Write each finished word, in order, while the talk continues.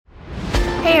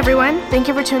Hey everyone, thank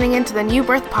you for tuning in to the New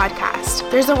Birth Podcast.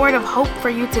 There's a word of hope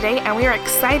for you today, and we are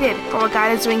excited for what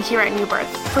God is doing here at New Birth.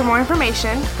 For more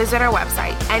information, visit our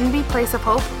website,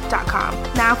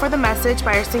 nbplaceofhope.com. Now for the message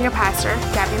by our senior pastor,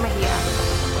 Gabby Mejia.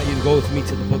 I want you to go with me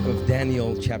to the book of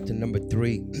Daniel, chapter number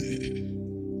 3.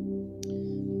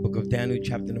 Book of Daniel,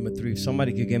 chapter number 3. If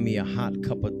somebody could give me a hot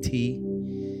cup of tea,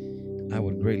 I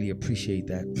would greatly appreciate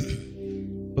that.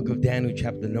 Book of Daniel,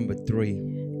 chapter number 3.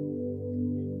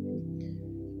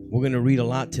 We're going to read a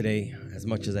lot today, as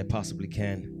much as I possibly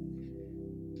can.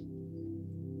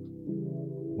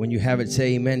 When you have it,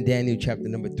 say amen. Daniel chapter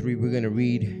number 3. We're going to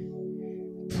read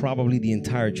probably the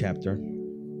entire chapter.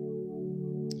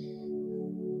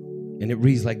 And it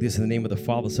reads like this in the name of the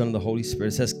Father, Son, and the Holy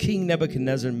Spirit. It says, King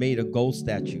Nebuchadnezzar made a gold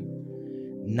statue,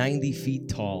 90 feet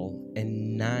tall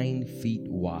and 9 feet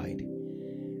wide,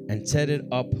 and set it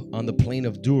up on the plain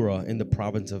of Dura in the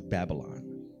province of Babylon.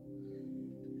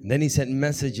 And then he sent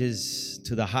messages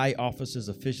to the high officers,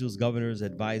 officials, governors,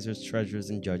 advisors,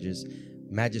 treasurers, and judges,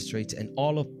 magistrates, and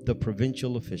all of the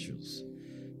provincial officials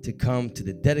to come to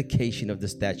the dedication of the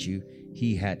statue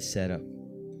he had set up.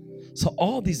 So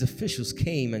all these officials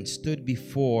came and stood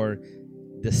before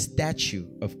the statue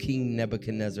of King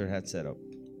Nebuchadnezzar had set up.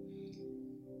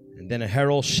 And then a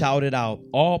herald shouted out,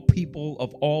 all people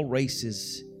of all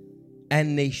races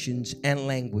and nations and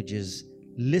languages,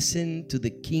 listen to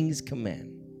the king's command.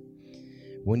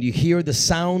 When you hear the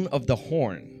sound of the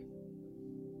horn,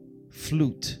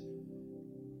 flute,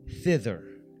 thither,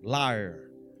 lyre,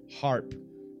 harp,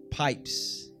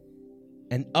 pipes,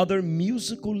 and other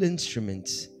musical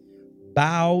instruments,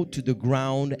 bow to the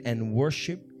ground and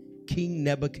worship King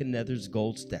Nebuchadnezzar's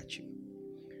gold statue.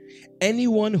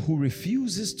 Anyone who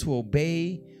refuses to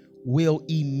obey will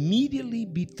immediately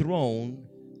be thrown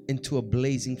into a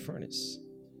blazing furnace.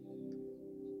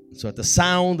 So at the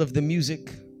sound of the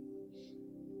music,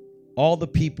 all the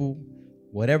people,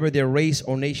 whatever their race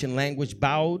or nation language,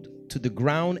 bowed to the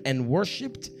ground and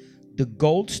worshiped the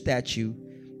gold statue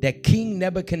that King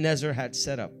Nebuchadnezzar had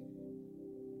set up.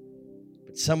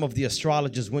 But some of the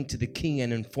astrologers went to the king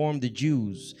and informed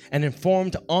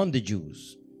on the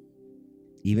Jews.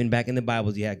 Even back in the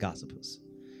Bible, you had gossipers.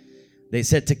 They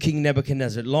said to King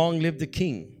Nebuchadnezzar, long live the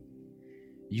king.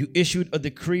 You issued a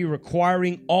decree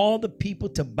requiring all the people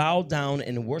to bow down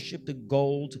and worship the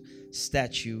gold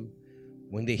statue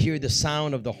when they hear the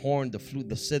sound of the horn, the flute,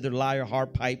 the zither, lyre,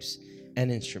 harp, pipes,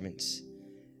 and instruments.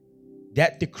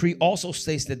 That decree also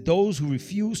states that those who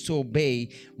refuse to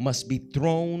obey must be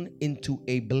thrown into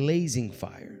a blazing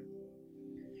fire.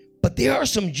 But there are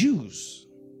some Jews,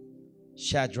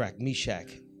 Shadrach, Meshach,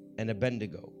 and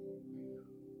Abednego,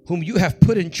 whom you have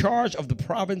put in charge of the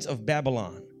province of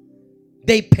Babylon.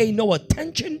 They pay no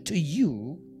attention to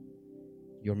you,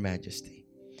 your majesty.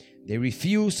 They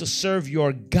refuse to serve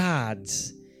your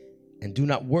gods and do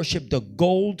not worship the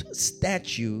gold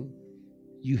statue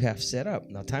you have set up.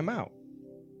 Now, time out.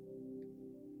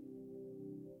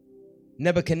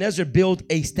 Nebuchadnezzar built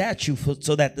a statue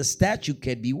so that the statue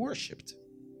can be worshipped.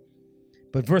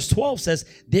 But verse 12 says,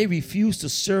 they refuse to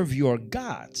serve your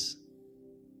gods.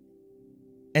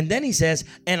 And then he says,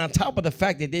 and on top of the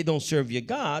fact that they don't serve your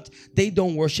gods, they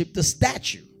don't worship the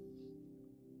statue.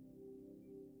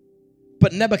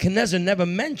 But Nebuchadnezzar never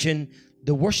mentioned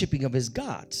the worshiping of his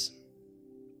gods.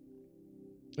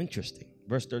 Interesting.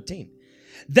 Verse 13.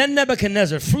 Then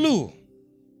Nebuchadnezzar flew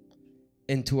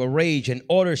into a rage and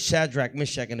ordered Shadrach,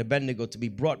 Meshach, and Abednego to be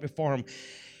brought before him.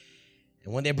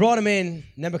 And when they brought him in,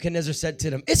 Nebuchadnezzar said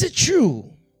to them, is it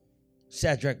true,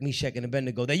 Shadrach, Meshach, and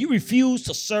Abednego, that you refuse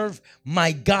to serve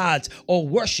my gods or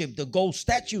worship the gold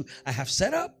statue I have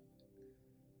set up?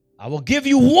 I will give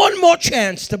you one more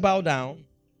chance to bow down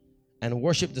and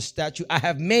worship the statue I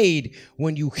have made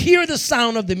when you hear the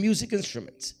sound of the music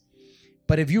instruments.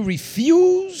 But if you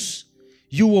refuse,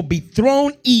 you will be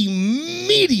thrown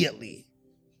immediately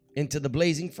into the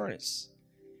blazing furnace.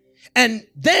 And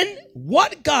then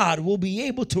what God will be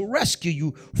able to rescue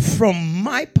you from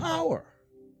my power?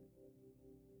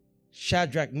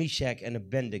 Shadrach, Meshach, and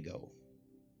Abednego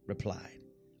replied,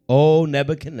 O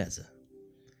Nebuchadnezzar,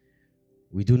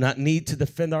 we do not need to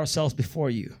defend ourselves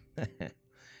before you.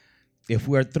 If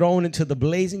we are thrown into the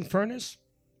blazing furnace,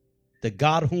 the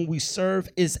God whom we serve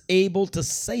is able to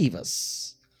save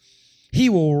us. He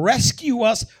will rescue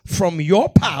us from your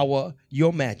power,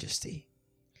 your majesty.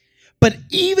 But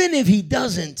even if he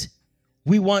doesn't,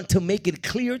 we want to make it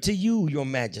clear to you, your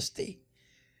majesty,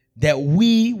 that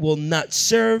we will not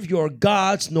serve your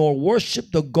gods nor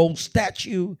worship the gold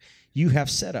statue you have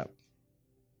set up.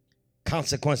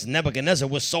 Consequently, Nebuchadnezzar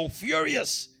was so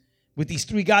furious with these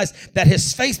three guys that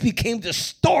his face became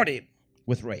distorted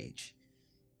with rage.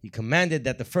 He commanded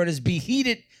that the furnace be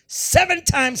heated 7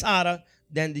 times hotter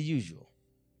than the usual.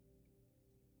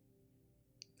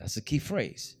 That's a key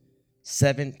phrase.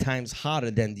 7 times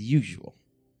hotter than the usual.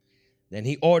 Then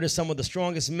he ordered some of the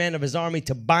strongest men of his army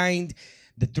to bind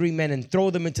the 3 men and throw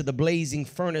them into the blazing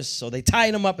furnace. So they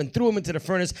tied them up and threw them into the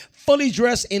furnace, fully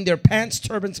dressed in their pants,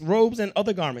 turbans, robes, and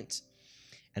other garments.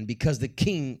 And because the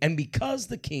king,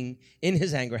 in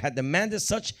his anger, had demanded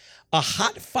such a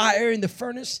hot fire in the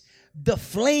furnace, the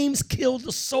flames killed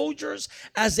the soldiers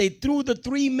as they threw the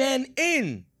 3 men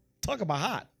in. Talk about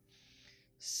hot.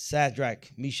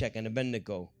 Shadrach, Meshach, and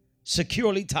Abednego,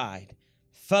 securely tied,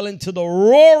 fell into the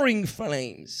roaring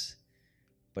flames.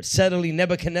 But suddenly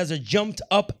Nebuchadnezzar jumped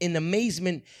up in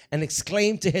amazement and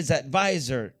exclaimed to his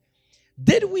advisor,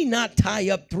 "Did we not tie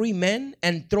up 3 men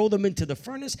and throw them into the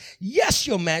furnace?" "Yes,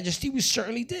 your majesty, we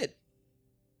certainly did."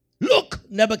 "Look,"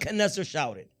 Nebuchadnezzar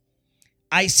shouted,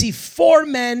 "I see 4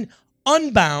 men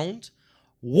unbound,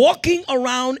 walking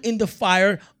around in the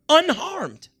fire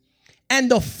unharmed. And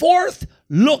the 4th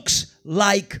looks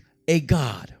like a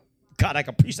god." God, I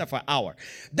could preach that for an hour.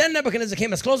 Then Nebuchadnezzar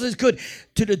came as close as he could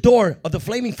to the door of the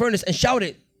flaming furnace and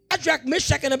shouted, "Shadrach,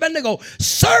 Meshach, and Abednego,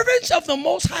 servants of the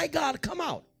Most High God, come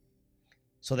out."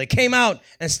 So they came out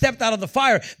and stepped out of the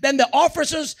fire. Then the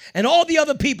officers and all the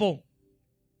other people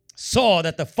saw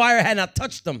that the fire had not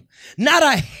touched them. Not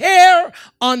a hair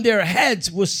on their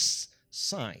heads was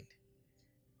signed,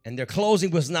 and their clothing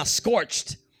was not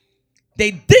scorched.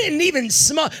 They didn't even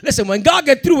smell. Listen, when God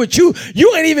get through with you,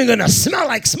 you ain't even going to smell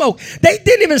like smoke. They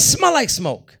didn't even smell like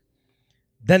smoke.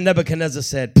 Then Nebuchadnezzar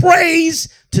said, "Praise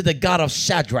to the God of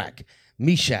Shadrach,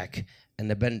 Meshach, and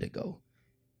Abednego."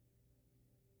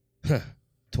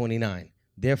 29.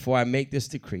 Therefore I make this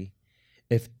decree.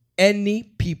 If any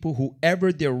people,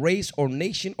 whoever their race or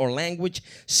nation or language,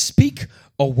 speak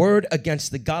a word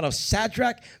against the God of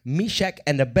Shadrach, Meshach,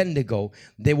 and Abednego,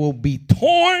 they will be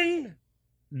torn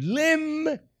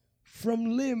limb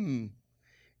from limb,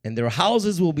 and their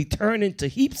houses will be turned into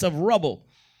heaps of rubble.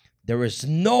 There is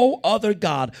no other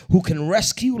God who can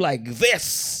rescue like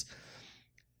this.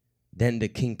 Then the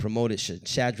king promoted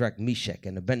Shadrach, Meshach,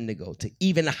 and Abednego to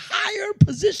even higher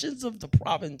positions of the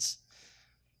province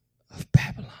of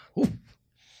Babylon. Ooh.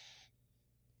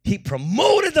 He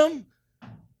promoted them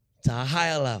to a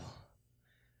higher level.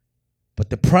 But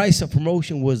the price of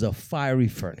promotion was a fiery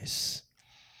furnace.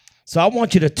 So I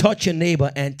want you to touch your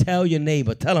neighbor and tell your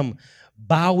neighbor, tell him,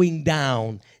 bowing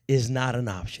down is not an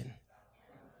option.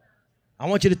 I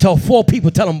want you to tell 4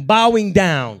 people, tell them, bowing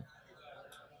down.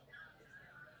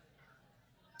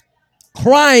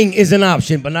 Crying is an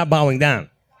option, but not bowing down.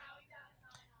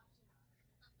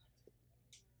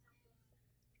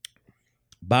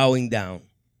 Bowing down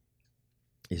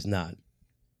is not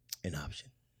an option.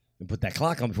 And put that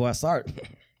clock on before I start.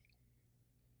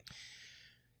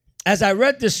 As I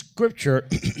read this scripture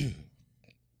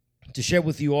to share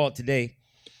with you all today,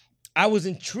 I was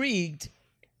intrigued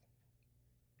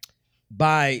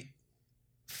by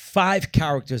 5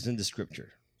 characters in the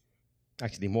scripture.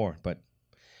 Actually more, but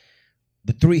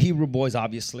the 3 Hebrew boys,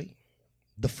 obviously.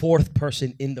 The 4th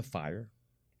person in the fire.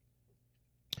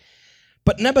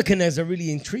 But Nebuchadnezzar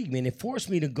really intrigued me, and it forced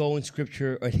me to go in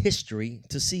scripture or history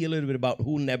to see a little bit about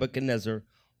who Nebuchadnezzar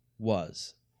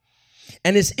was.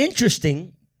 And it's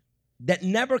interesting that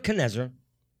Nebuchadnezzar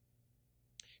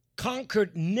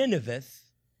conquered Nineveh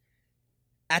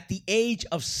at the age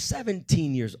of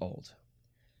 17 years old.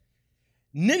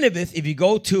 Nineveh, if you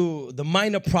go to the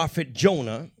minor prophet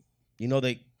Jonah, you know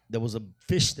there was a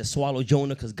fish that swallowed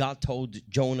Jonah because God told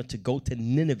Jonah to go to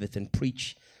Nineveh and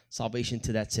preach salvation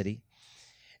to that city.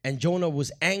 And Jonah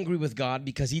was angry with God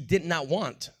because he did not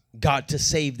want God to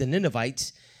save the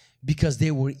Ninevites because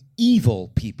they were evil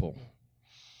people.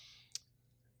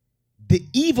 The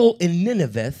evil in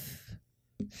Nineveh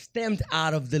stemmed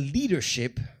out of the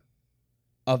leadership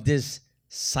of this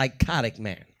psychotic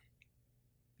man,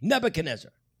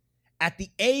 Nebuchadnezzar. At the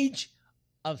age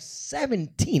of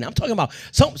 17, I'm talking about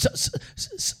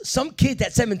some kids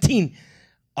at 17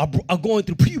 are going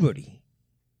through puberty.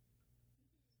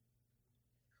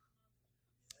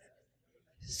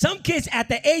 Some kids at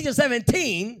the age of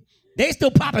 17, they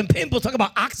still popping pimples, talking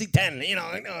about Oxycontin, you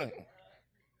know.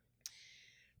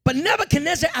 But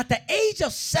Nebuchadnezzar, at the age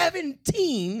of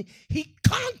 17, he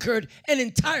conquered an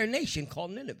entire nation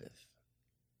called Nineveh.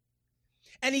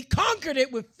 And he conquered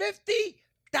it with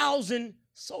 50,000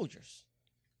 soldiers.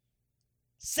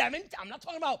 I'm not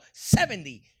talking about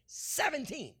 70,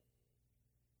 17.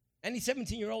 Any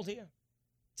 17-year-old here?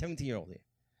 17-year-old here.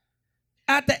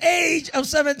 At the age of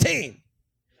 17,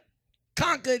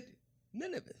 conquered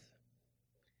Nineveh.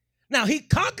 Now, he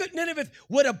conquered Nineveh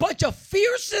with a bunch of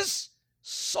fiercest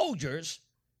soldiers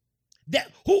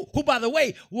who, by the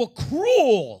way, were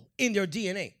cruel in their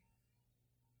DNA.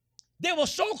 They were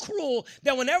so cruel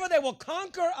that whenever they would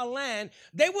conquer a land,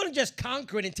 they wouldn't just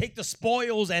conquer it and take the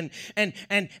spoils and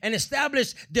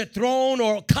establish their throne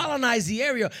or colonize the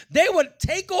area. They would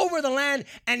take over the land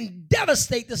and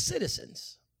devastate the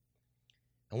citizens.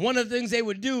 And one of the things they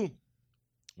would do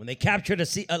when they captured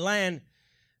a land,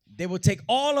 they would take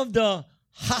all of the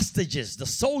hostages, the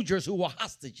soldiers who were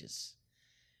hostages,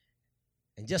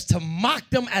 and just to mock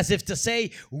them as if to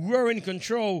say, we're in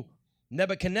control,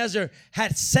 Nebuchadnezzar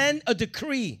had sent a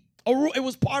decree. It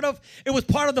was part of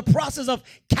the process of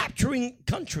capturing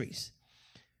countries.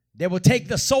 They would take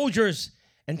the soldiers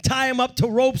and tie them up to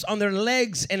ropes on their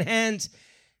legs and hands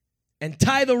and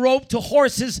tie the rope to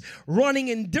horses running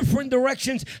in different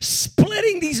directions,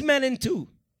 splitting these men in two.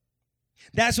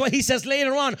 That's why he says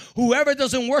later on, whoever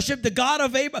doesn't worship the God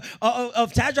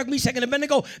of Shadrach, Meshach, and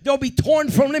Abednego, they'll be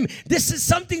torn from him. This is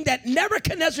something that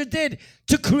Nebuchadnezzar did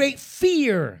to create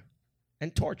fear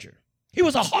and torture. He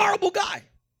was a horrible guy.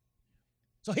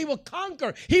 So he would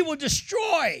conquer, he would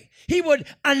destroy, he would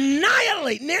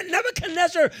annihilate.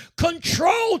 Nebuchadnezzar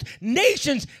controlled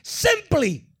nations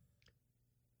simply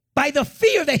by the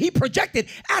fear that he projected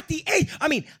at the age. I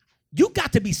mean, you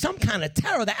got to be some kind of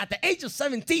terror that at the age of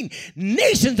 17,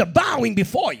 nations are bowing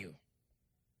before you.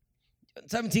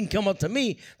 17 come up to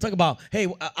me, talk about, hey,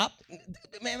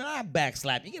 man, I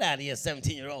backslap you. Get out of here,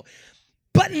 17-year-old.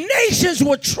 But nations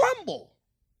would tremble.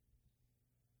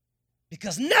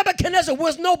 Because Nebuchadnezzar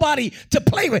was nobody to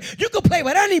play with. You could play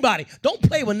with anybody. Don't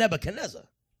play with Nebuchadnezzar.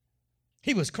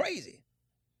 He was crazy.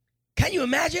 Can you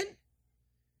imagine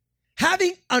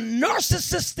having a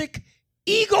narcissistic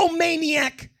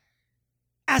egomaniac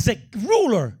as a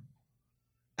ruler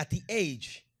at the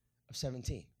age of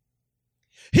 17?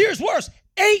 Here's worse.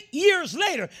 8 years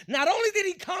later, not only did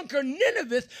he conquer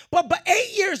Nineveh, but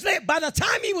 8 years later, by the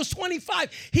time he was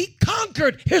 25, he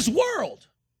conquered his world.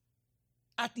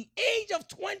 At the age of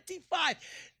 25,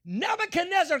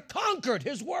 Nebuchadnezzar conquered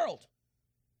his world.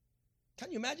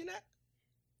 Can you imagine that?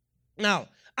 Now,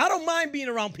 I don't mind being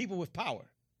around people with power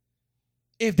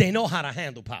if they know how to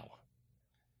handle power.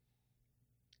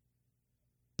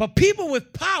 But people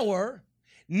with power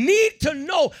need to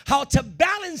know how to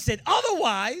balance it.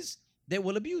 Otherwise, they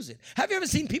will abuse it. Have you ever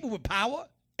seen people with power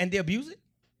and they abuse it?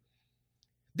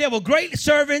 They were great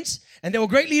servants and they were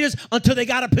great leaders until they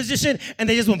got a position and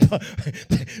they just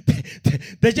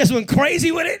went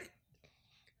crazy with it.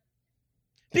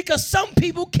 Because some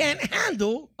people can't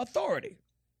handle authority.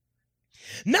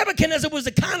 Nebuchadnezzar was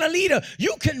the kind of leader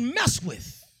you can mess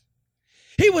with.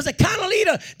 He was the kind of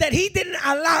leader that he didn't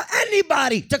allow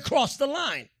anybody to cross the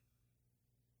line.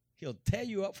 He'll tear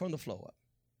you up from the floor up.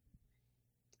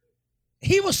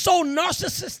 He was so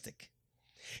narcissistic.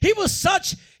 He was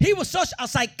such a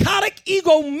psychotic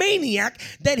egomaniac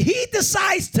that he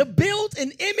decides to build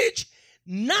an image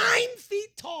 9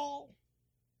 feet tall.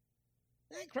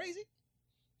 Ain't that crazy?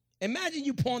 Imagine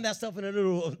you pouring that stuff in a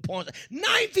little porn. 9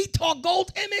 feet tall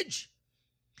gold image.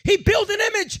 He built an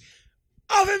image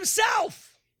of himself.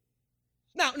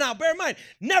 Now, bear in mind,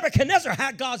 Nebuchadnezzar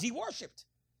had gods he worshipped.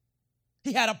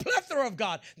 He had a plethora of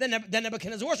God that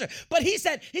Nebuchadnezzar worshiped. But he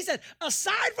said,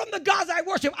 aside from the gods I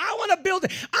worship, I want to build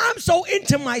it. I'm so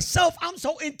into myself. I'm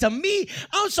so into me.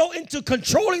 I'm so into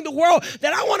controlling the world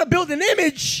that I want to build an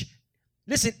image.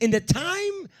 Listen, in the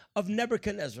time of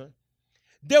Nebuchadnezzar,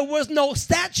 there was no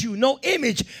statue, no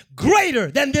image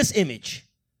greater than this image.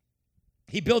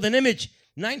 He built an image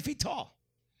 9 feet tall.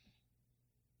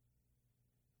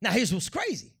 Now, here's what's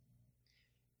crazy.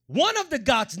 One of the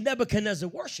gods Nebuchadnezzar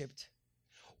worshipped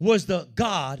was the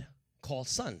God called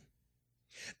sun.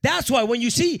 That's why when you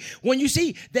see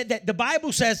that the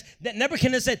Bible says that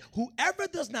Nebuchadnezzar said, whoever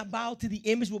does not bow to the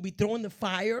image will be thrown in the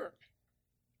fire.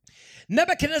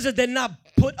 Nebuchadnezzar did not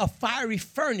put a fiery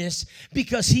furnace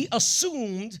because he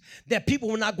assumed that people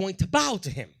were not going to bow to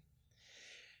him.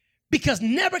 Because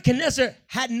Nebuchadnezzar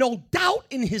had no doubt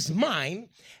in his mind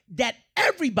that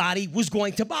everybody was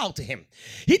going to bow to him.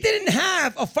 He didn't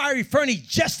have a fiery furnace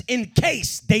just in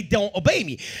case they don't obey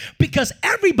me, because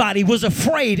everybody was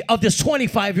afraid of this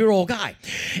 25-year-old guy.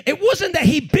 It wasn't that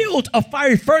he built a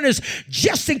fiery furnace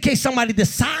just in case somebody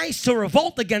decides to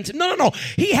revolt against him. No.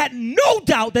 He had no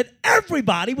doubt that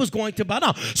everybody was going to bow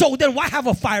down. So then why have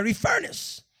a fiery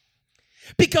furnace?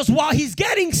 Because while he's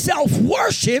getting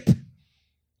self-worship,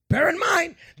 bear in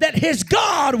mind that his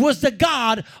God was the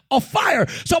God of fire.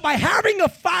 So by having a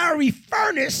fiery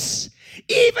furnace,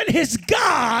 even his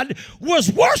God was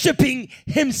worshiping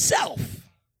himself.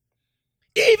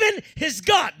 Even his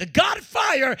God, the God of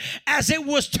fire, as it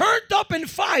was turned up in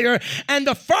fire and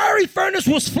the fiery furnace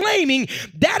was flaming,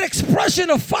 that expression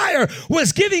of fire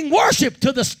was giving worship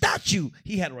to the statue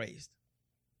he had raised.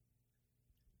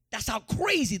 That's how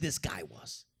crazy this guy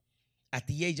was at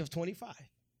the age of 25.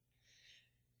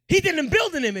 He didn't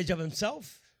build an image of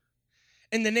himself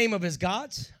in the name of his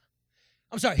gods.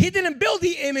 He didn't build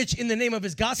the image in the name of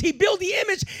his gods. He built the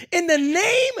image in the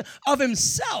name of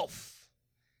himself.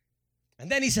 And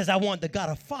then he says, I want the God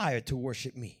of fire to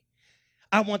worship me.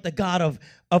 I want the God of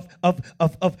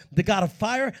the God of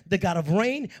fire, the God of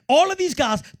rain, all of these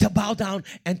gods to bow down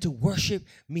and to worship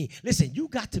me. Listen, you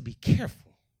got to be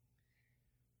careful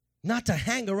not to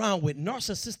hang around with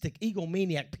narcissistic,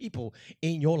 egomaniac people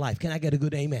in your life. Can I get a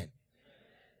good amen?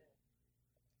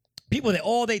 People that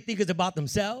all they think is about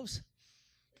themselves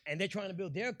and they're trying to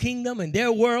build their kingdom and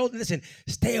their world. Listen,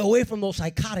 stay away from those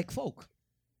psychotic folk.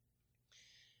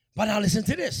 But now listen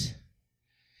to this.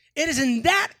 It is in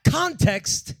that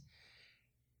context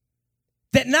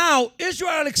that now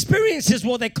Israel experiences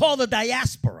what they call the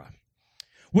diaspora,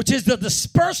 which is the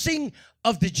dispersing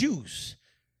of the Jews.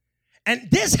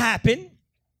 And this happened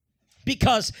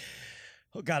because,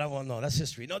 oh God, I won't know, that's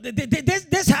history. No,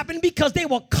 this happened because they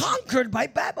were conquered by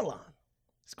Babylon.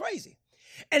 It's crazy.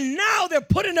 And now they're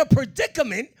put in a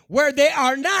predicament where they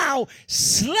are now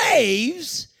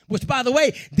slaves. Which, by the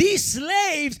way, these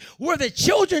slaves were the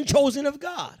children chosen of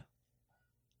God.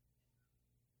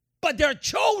 But they're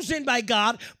chosen by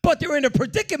God, but they're in a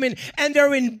predicament and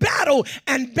they're in battle,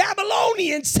 and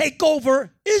Babylonians take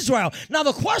over Israel. Now,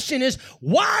 the question is,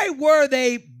 why were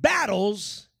they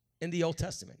battles in the Old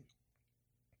Testament?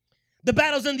 The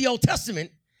battles in the Old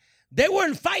Testament, they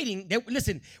weren't fighting.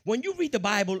 Listen, when you read the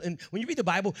Bible,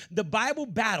 the Bible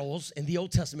battles in the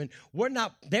Old Testament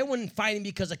they weren't fighting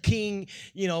because a king,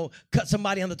 cut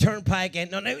somebody on the turnpike.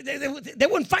 And no, they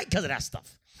wouldn't fight because of that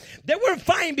stuff. They weren't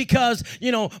fighting because,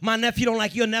 my nephew don't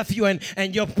like your nephew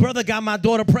and your brother got my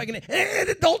daughter pregnant.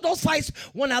 Those fights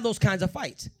were not those kinds of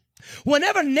fights.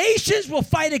 Whenever nations will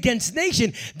fight against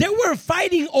nation, they weren't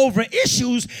fighting over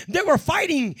issues.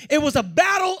 It was a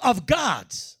battle of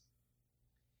gods.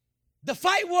 The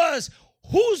fight was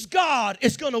whose God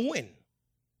is going to win.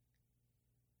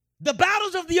 The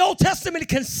battles of the Old Testament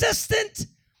consistent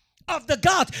of the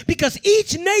gods because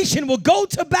each nation will go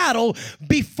to battle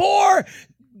before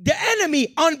the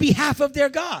enemy on behalf of their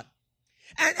God.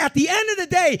 And at the end of the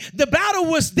day, the battle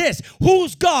was this: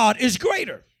 whose God is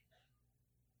greater.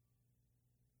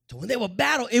 So when they were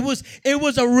battle, it was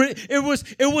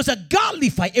a godly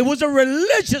fight. It was a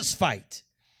religious fight.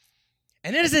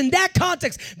 And it is in that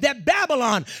context that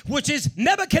Babylon, which is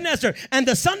Nebuchadnezzar and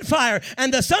the sun fire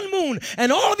and the sun moon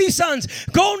and all these suns,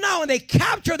 go now and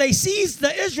they seize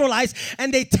the Israelites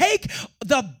and they take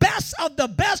the best of the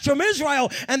best from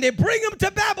Israel and they bring them to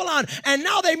Babylon. And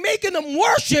now they're making them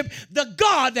worship the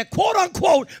God that, quote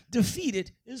unquote,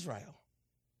 defeated Israel.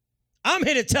 I'm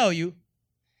here to tell you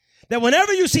that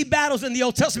whenever you see battles in the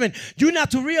Old Testament, you have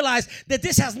to realize that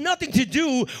this has nothing to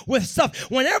do with stuff.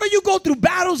 Whenever you go through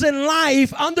battles in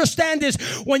life, understand this.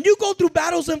 When you go through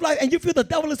battles in life and you feel the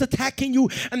devil is attacking you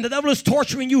and the devil is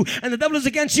torturing you and the devil is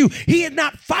against you, he is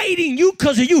not fighting you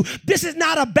because of you. This is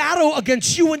not a battle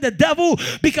against you and the devil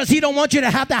because he don't want you to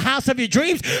have the house of your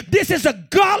dreams. This is a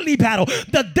godly battle.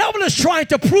 The devil is trying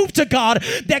to prove to God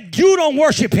that you don't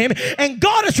worship him, and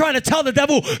God is trying to tell the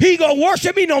devil he gonna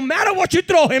worship me no matter what you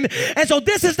throw him. And so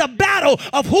this is the battle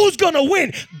of who's going to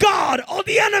win, God or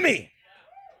the enemy.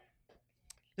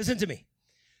 Listen to me.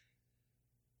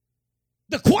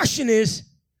 The question is,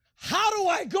 how do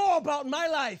I go about my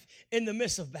life in the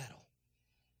midst of battle?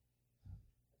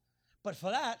 But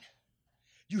for that,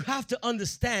 you have to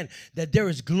understand that there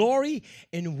is glory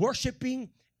in worshiping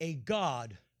a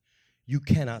God you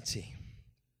cannot see.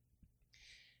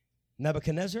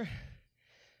 Nebuchadnezzar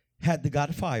had the God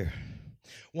of fire.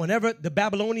 Whenever the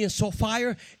Babylonians saw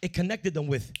fire, it connected them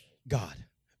with God,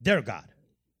 their God,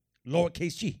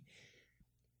 lowercase g.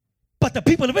 But the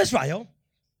people of Israel,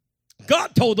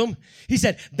 God told them, he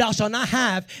said, thou shalt not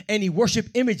have any worship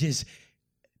images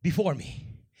before me.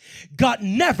 God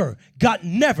never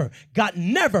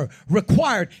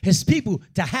required his people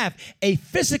to have a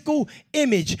physical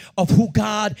image of who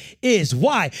God is.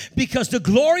 Why? Because the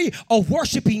glory of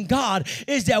worshiping God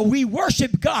is that we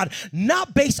worship God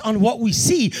not based on what we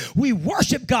see. We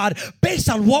worship God based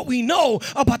on what we know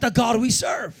about the God we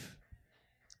serve.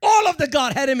 All of the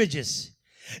God had images.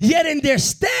 Yet in their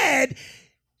stead,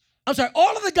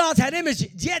 all of the gods had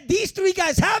images, yet these three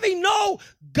guys, having no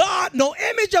God, no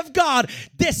image of God,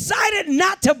 decided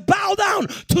not to bow down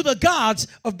to the gods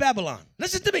of Babylon.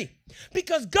 Listen to me.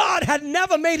 Because God had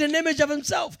never made an image of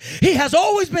himself. He has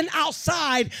always been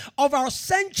outside of our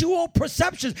sensual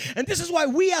perceptions. And this is why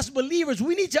we as believers,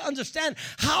 we need to understand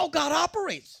how God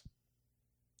operates.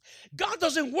 God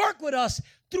doesn't work with us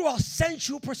through our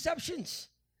sensual perceptions.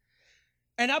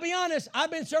 And I'll be honest, I've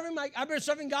been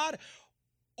serving God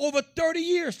over 30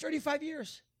 years, 35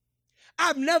 years.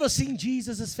 I've never seen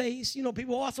Jesus' face. You know,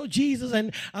 people, I saw Jesus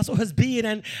and I saw his beard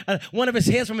and one of his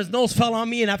hairs from his nose fell on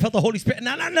me and I felt the Holy Spirit.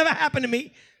 Now, that never happened to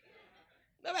me.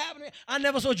 Never happened to me. I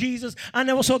never saw Jesus. I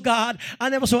never saw God. I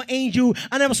never saw an angel.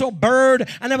 I never saw a bird.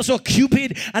 I never saw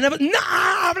Cupid.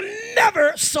 I've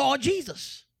never saw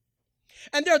Jesus.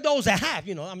 And there are those that have,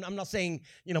 you know, I'm not saying,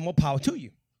 you know, more power to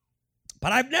you.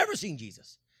 But I've never seen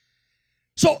Jesus.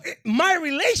 So my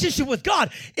relationship with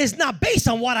God is not based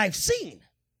on what I've seen.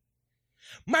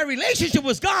 My relationship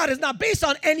with God is not based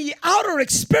on any outer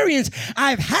experience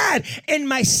I've had in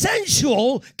my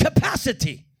sensual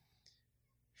capacity.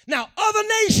 Now, other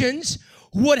nations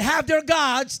would have their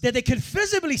gods that they could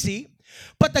visibly see,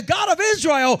 but the God of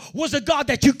Israel was a God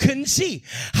that you couldn't see.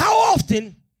 How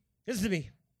often, listen to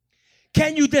me,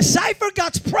 can you decipher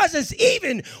God's presence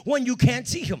even when you can't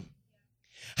see him?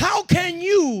 How can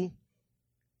you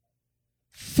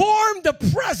form the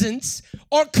presence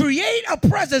or create a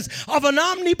presence of an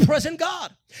omnipresent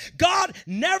God? God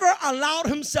never allowed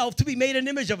himself to be made an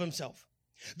image of himself.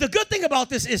 The good thing about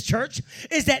this is, church,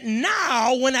 is that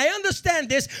now when I understand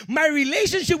this, my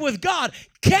relationship with God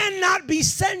cannot be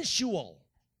sensual.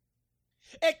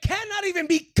 It cannot even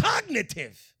be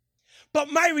cognitive. But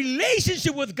my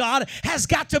relationship with God has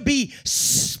got to be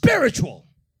spiritual.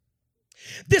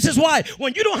 This is why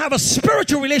when you don't have a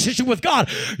spiritual relationship with God,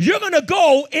 you're going to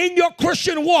go in your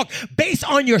Christian walk based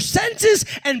on your senses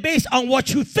and based on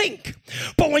what you think.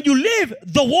 But when you live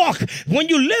the walk, when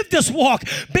you live this walk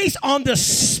based on the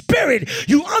Spirit,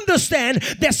 you understand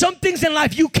that some things in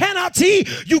life you cannot see,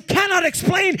 you cannot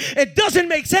explain, it doesn't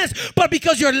make sense. But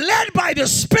because you're led by the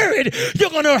Spirit, you're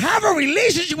going to have a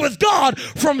relationship with God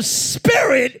from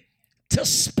spirit to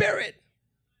spirit.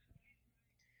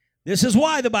 This is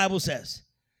why the Bible says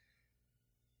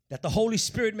that the Holy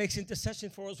Spirit makes intercession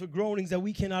for us with groanings that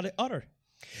we cannot utter.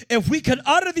 If we could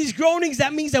utter these groanings,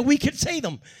 that means that we could say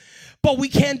them. But we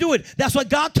can't do it. That's what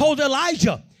God told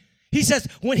Elijah. He says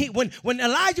when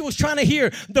Elijah was trying to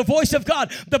hear the voice of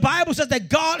God, the Bible says that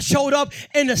God showed up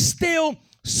in a still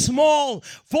small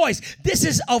voice. This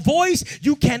is a voice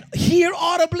you can hear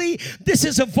audibly. This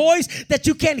is a voice that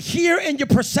you can hear in your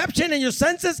perception and your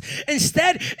senses.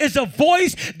 Instead, it's a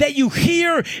voice that you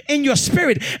hear in your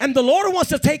spirit. And the Lord wants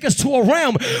to take us to a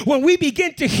realm when we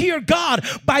begin to hear God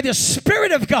by the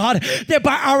Spirit of God, that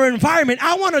by our environment.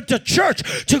 I wanted the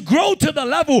church to grow to the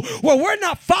level where we're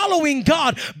not following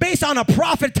God based on a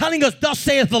prophet telling us, thus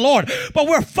saith the Lord, but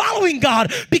we're following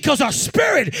God because our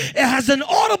spirit has an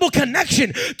audible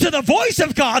connection to the voice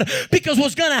of God. Because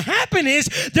what's going to happen is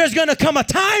there's going to come a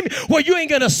time where you ain't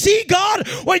going to see God,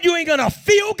 when you ain't going to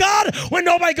feel God, when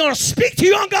nobody's going to speak to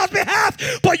you on God's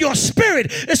behalf, but your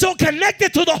spirit is so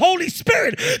connected to the Holy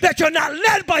Spirit that you're not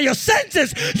led by your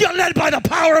senses, you're led by the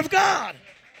power of God.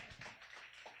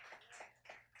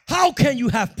 How can you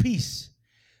have peace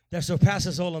that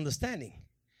surpasses all understanding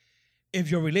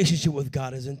if your relationship with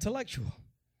God is intellectual?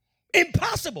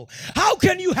 Impossible. How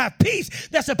can you have peace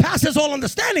that surpasses all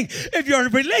understanding if your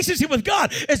relationship with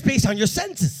God is based on your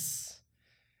senses?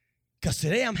 Because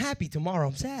today I'm happy, tomorrow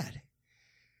I'm sad.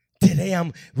 Today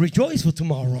I'm rejoiceful,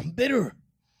 tomorrow I'm bitter.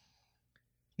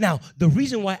 Now, the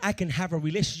reason why I can have a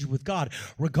relationship with God,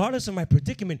 regardless of my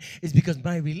predicament, is because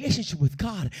my relationship with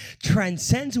God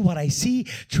transcends what I see,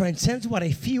 transcends what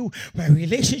I feel. My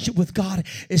relationship with God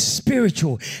is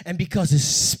spiritual. And because it's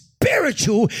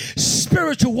spiritual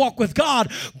walk with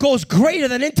God goes greater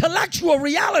than intellectual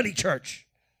reality, church.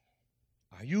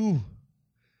 Are you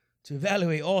to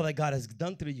evaluate all that God has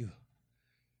done through you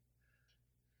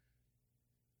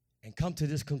and come to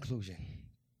this conclusion?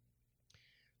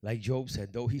 Like Job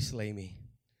said, though he slay me,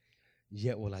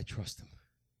 yet will I trust him.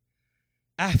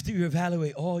 After you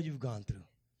evaluate all you've gone through,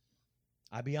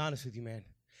 I'll be honest with you, man.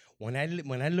 When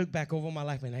I look back over my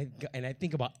life and I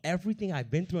think about everything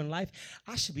I've been through in life,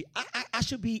 I should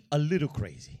be a little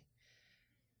crazy.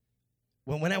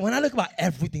 When I look about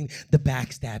everything, the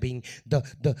backstabbing,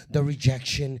 the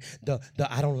rejection, the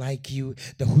I don't like you,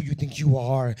 the who you think you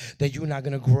are, that you're not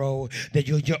gonna grow, that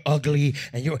you're ugly,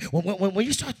 and when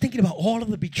you start thinking about all of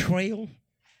the betrayal,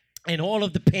 and all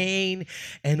of the pain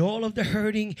and all of the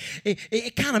hurting,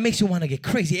 it kind of makes you want to get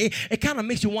crazy. It kind of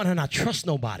makes you want to not trust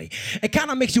nobody. It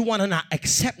kind of makes you want to not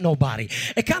accept nobody.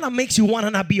 It kind of makes you want to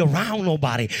not be around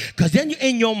nobody. Because then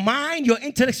in your mind, your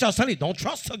intellect starts telling you, don't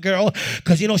trust her, girl,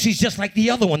 because, she's just like the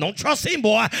other one. Don't trust him,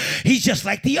 boy. He's just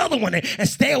like the other one. And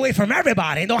stay away from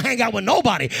everybody and don't hang out with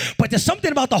nobody. But there's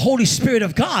something about the Holy Spirit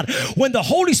of God. When the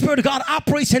Holy Spirit of God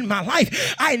operates in my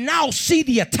life, I now see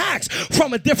the attacks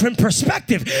from a different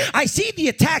perspective. I see the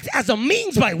attacks as a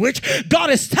means by which God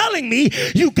is telling me,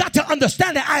 you got to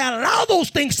understand that I allow those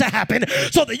things to happen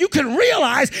so that you can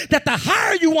realize that the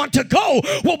higher you want to go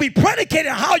will be predicated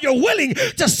on how you're willing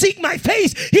to seek my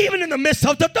face, even in the midst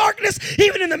of the darkness,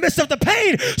 even in the midst of the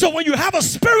pain. So when you have a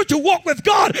spiritual walk with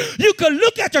God, you can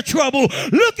look at your trouble,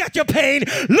 look at your pain,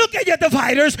 look at your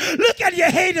dividers, look at your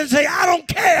hate and say, I don't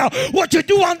care what you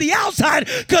do on the outside,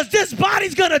 because this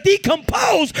body's going to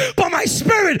decompose, but my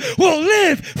spirit will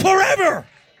live forever.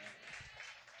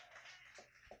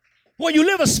 When you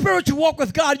live a spiritual walk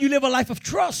with God, you live a life of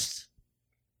trust.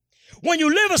 When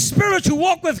you live a spiritual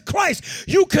walk with Christ,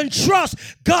 you can trust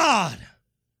God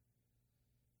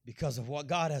because of what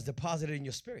God has deposited in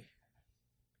your spirit.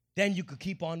 Then you could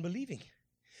keep on believing.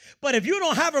 But if you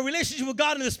don't have a relationship with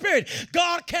God in the spirit,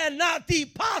 God cannot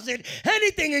deposit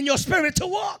anything in your spirit to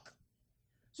walk.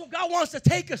 So God wants to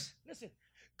take us, listen,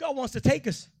 God wants to take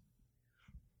us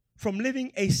from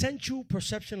living a sensual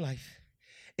perception life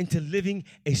into living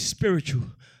a spiritual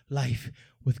life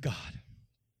with God.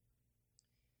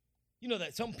 You know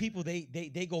that some people,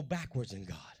 they go backwards in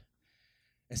God.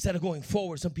 Instead of going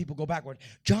forward, some people go backward.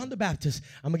 John the Baptist,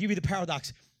 I'm going to give you the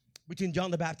paradox between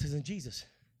John the Baptist and Jesus.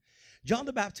 John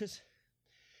the Baptist,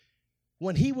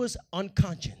 when he was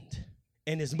unconscioned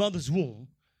in his mother's womb,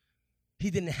 he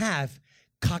didn't have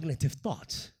cognitive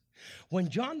thoughts. When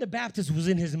John the Baptist was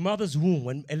in his mother's womb,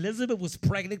 when Elizabeth was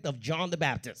pregnant of John the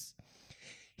Baptist,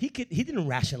 he didn't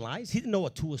rationalize. He didn't know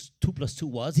what 2 + 2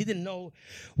 was. He didn't know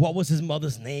what was his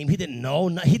mother's name. He didn't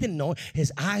know.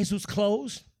 His eyes was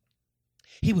closed.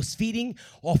 He was feeding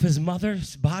off his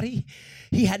mother's body.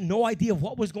 He had no idea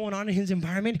what was going on in his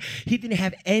environment. He didn't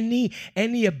have any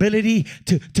ability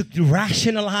to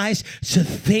rationalize, to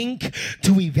think,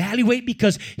 to evaluate,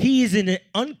 because he is in an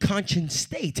unconscious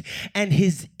state. And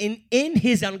in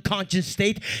his unconscious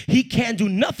state, he can't do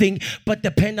nothing but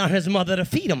depend on his mother to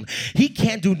feed him. He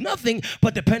can't do nothing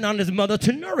but depend on his mother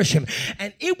to nourish him.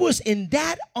 And it was in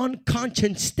that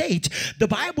unconscious state, the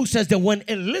Bible says that when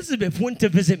Elizabeth went to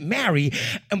visit Mary,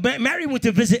 and Mary went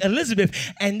to visit Elizabeth,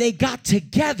 and they got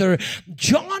together,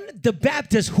 John the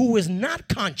Baptist, who was not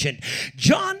conscious,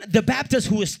 John the Baptist,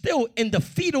 who is still in the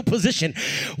fetal position,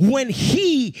 when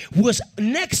he was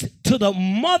next to the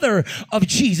mother of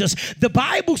Jesus, the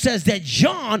Bible says that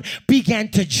John began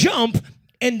to jump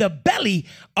in the belly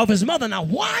of his mother. Now,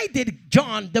 why did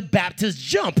John the Baptist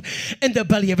jump in the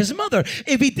belly of his mother?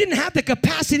 If he didn't have the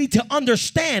capacity to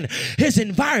understand his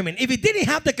environment, if he didn't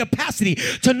have the capacity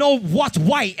to know what's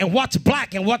white and what's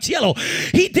black and what's yellow,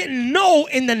 he didn't know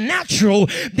in the natural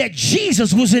that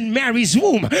Jesus was in Mary's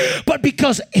womb. But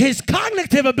because his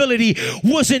cognitive ability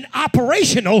wasn't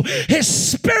operational, his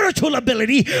spiritual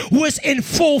ability was in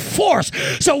full force.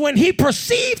 So when he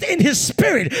perceived in his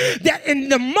spirit that in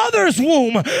the mother's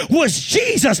womb was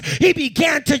Jesus, he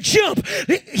began to jump.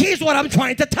 Here's what I'm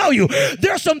trying to tell you.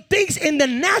 There are some things in the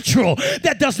natural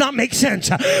that does not make sense.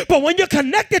 But when you're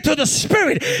connected to the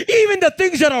Spirit, even the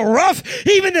things that are rough,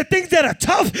 even the things that are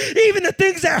tough, even the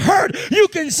things that hurt, you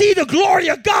can see the glory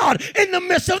of God in the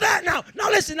midst of that. Now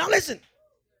listen.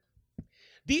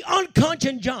 The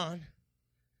unconscious John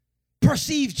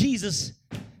perceives Jesus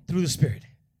through the Spirit.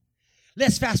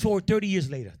 Let's fast forward 30 years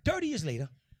later. 30 years later,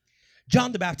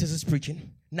 John the Baptist is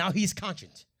preaching. Now he's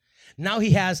conscious. Now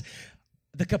he has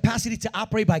the capacity to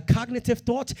operate by cognitive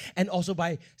thoughts and also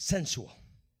by sensual.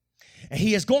 And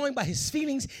he is going by his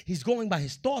feelings. He's going by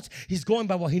his thoughts. He's going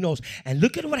by what he knows. And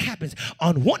look at what happens.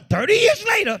 30 years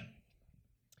later,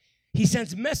 he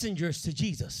sends messengers to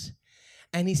Jesus.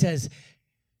 And he says,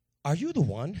 are you the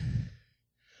one?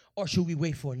 Or should we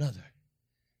wait for another?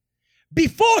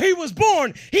 Before he was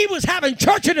born, he was having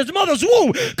church in his mother's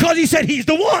womb because he said he's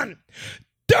the one.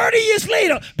 30 years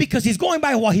later, because he's going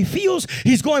by what he feels,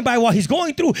 he's going by what he's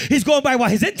going through, he's going by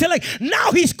what his intellect,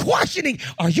 now he's questioning,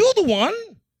 are you the one?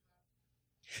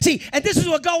 See, and this is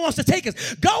what God wants to take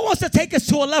us. God wants to take us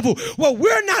to a level where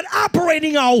we're not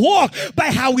operating our walk by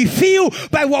how we feel,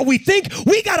 by what we think.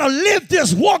 We got to live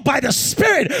this walk by the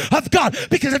Spirit of God.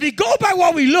 Because if we go by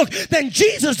what we look, then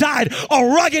Jesus died a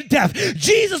rugged death.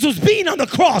 Jesus was beaten on the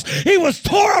cross. He was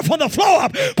tore up from the floor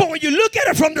up. But when you look at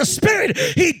it from the Spirit,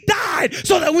 he died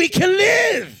so that we can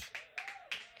live.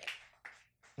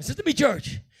 Listen to me,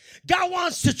 church. God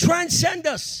wants to transcend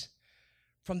us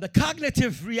from the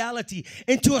cognitive reality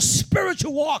into a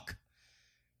spiritual walk.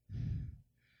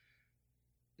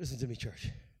 Listen to me,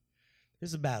 church. This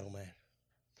is a battle, man.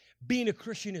 Being a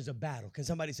Christian is a battle. Can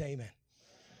somebody say amen?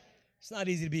 It's not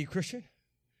easy to be a Christian.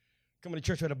 Come to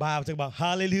church with a Bible, talk about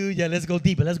hallelujah, let's go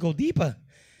deeper, let's go deeper.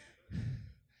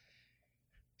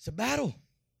 It's a battle.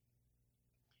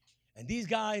 And these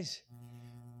guys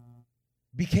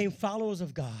became followers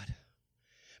of God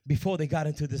before they got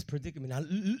into this predicament. Now,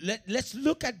 let's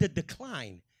look at the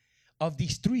decline of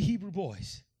these 3 Hebrew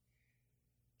boys.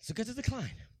 Let's look at the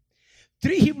decline.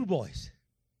 3 Hebrew boys.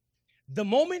 The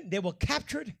moment they were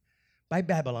captured by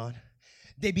Babylon,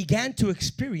 they began to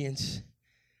experience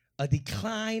a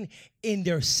decline in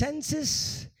their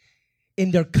senses,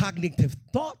 in their cognitive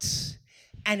thoughts,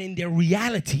 and in their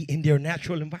reality in their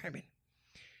natural environment.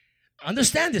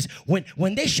 Understand this.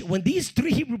 When these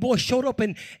 3 Hebrew boys showed up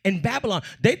in Babylon,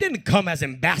 they didn't come as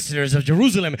ambassadors of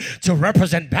Jerusalem to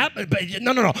represent Babylon.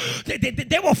 No.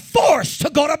 They were forced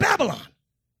to go to Babylon.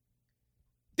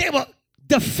 They were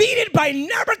defeated by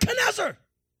Nebuchadnezzar.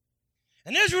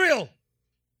 And Israel,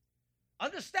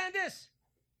 understand this.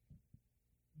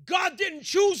 God didn't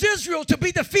choose Israel to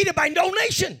be defeated by no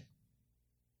nation.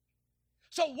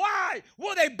 So why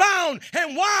were they bound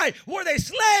and why were they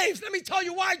slaves? Let me tell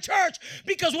you why, church.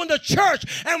 Because when the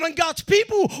church and when God's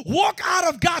people walk out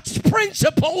of God's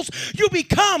principles, you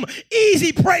become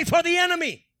easy prey for the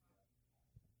enemy.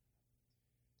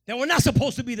 Then we're not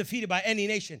supposed to be defeated by any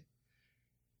nation.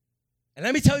 And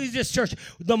let me tell you this, church.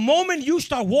 The moment you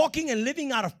start walking and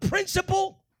living out of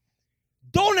principle,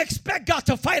 don't expect God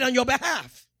to fight on your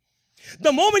behalf.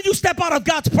 The moment you step out of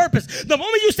God's purpose, the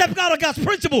moment you step out of God's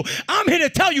principle, I'm here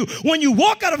to tell you, when you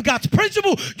walk out of God's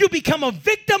principle, you become a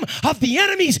victim of the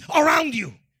enemies around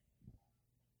you.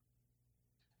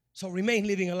 So remain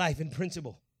living a life in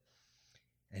principle.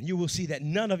 And you will see that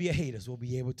none of your haters will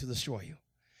be able to destroy you.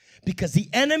 Because the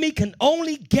enemy can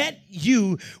only get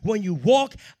you when you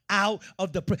walk out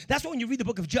of the... That's why when you read the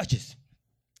book of Judges,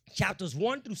 chapters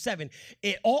 1 through 7,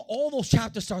 all those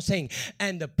chapters start saying,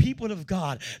 and the people of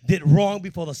God did wrong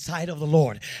before the sight of the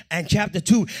Lord. And chapter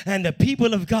 2, and the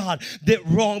people of God did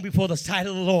wrong before the sight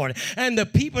of the Lord. And the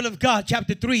people of God,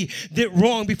 chapter 3, did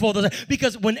wrong before the...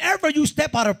 Because whenever you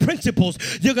step out of principles,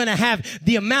 you're going to have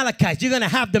the Amalekites, you're going to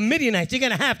have the Midianites, you're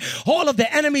going to have all of the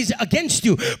enemies against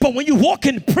you. But when you walk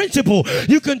in principle,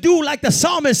 you can do like the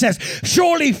psalmist says,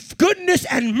 surely goodness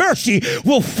and mercy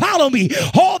will follow me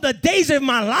all the days of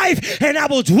my life, and I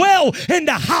will dwell in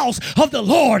the house of the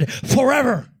Lord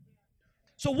forever.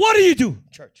 So what do you do,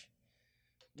 church?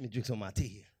 Let me drink some of my tea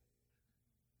here.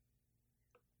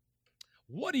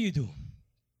 What do you do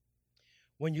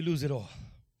when you lose it all?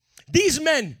 These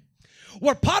men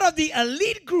were part of the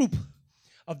elite group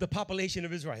of the population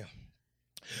of Israel.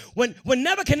 When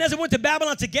Nebuchadnezzar went to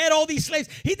Babylon to get all these slaves,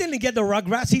 he didn't get the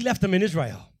rugrats, he left them in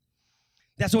Israel.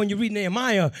 That's when you read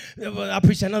Nehemiah, I'll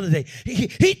preach another day.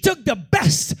 He took the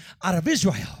best out of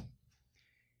Israel.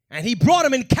 And he brought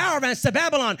them in caravans to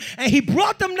Babylon. And he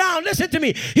brought them down. Listen to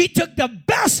me. He took the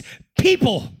best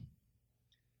people.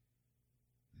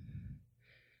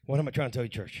 What am I trying to tell you,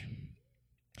 church?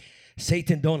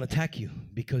 Satan don't attack you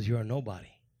because you're a nobody.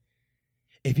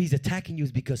 If he's attacking you,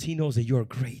 it's because he knows that you're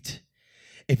great.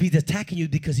 If he's attacking you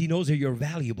because he knows that you're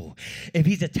valuable. If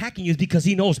he's attacking you because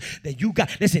he knows that you got...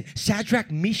 Listen,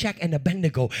 Shadrach, Meshach, and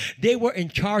Abednego, they were in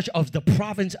charge of the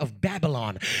province of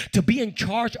Babylon. To be in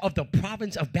charge of the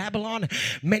province of Babylon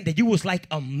meant that you was like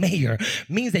a mayor.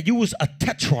 Means that you was a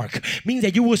tetrarch. Means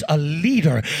that you was a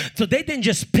leader. So they didn't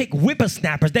just pick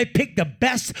whippersnappers. They picked the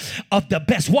best of the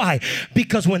best. Why?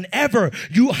 Because whenever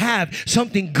you have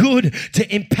something good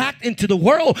to impact into the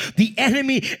world, the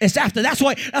enemy is after. That's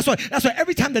why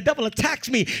every time the devil attacks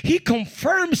me, he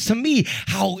confirms to me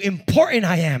how important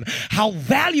I am, how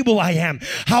valuable I am,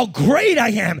 how great I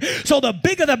am. So the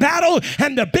bigger the battle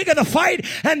and the bigger the fight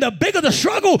and the bigger the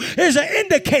struggle is an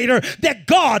indicator that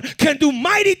God can do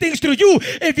mighty things through you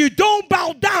if you don't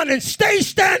bow down and stay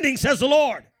standing, says the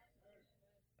Lord.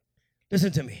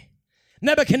 Listen to me.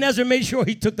 Nebuchadnezzar made sure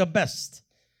he took the best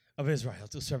of Israel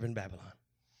to serve in Babylon,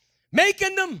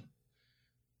 making them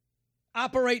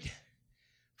operate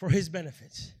for his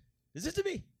benefits. Listen to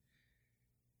me.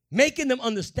 Making them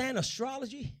understand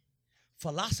astrology,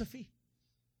 philosophy.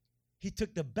 He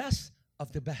took the best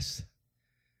of the best.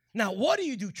 Now, what do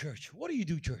you do, church? What do you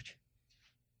do, church,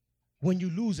 when you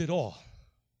lose it all?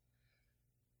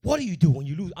 What do you do when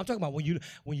you lose? I'm talking about when you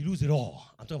lose it all.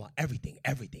 I'm talking about everything.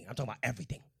 I'm talking about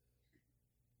everything.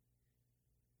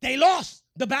 They lost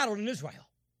the battle in Israel.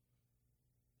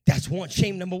 That's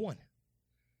shame number one.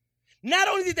 Not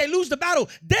only did they lose the battle,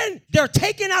 then they're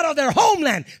taken out of their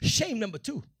homeland. Shame number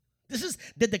 2. This is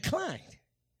the decline.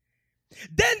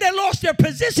 Then they lost their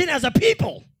position as a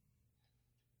people.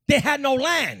 They had no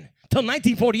land till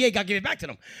 1948. God gave it back to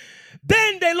them.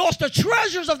 Then they lost the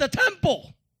treasures of the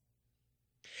temple.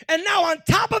 And now on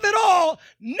top of it all,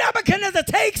 Nebuchadnezzar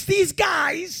takes these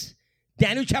guys,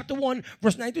 Daniel chapter 1,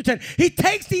 verse 9 to 10. He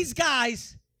takes these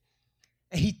guys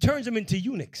and he turns them into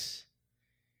eunuchs.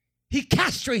 He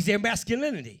castrates their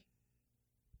masculinity.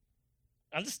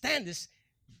 Understand this.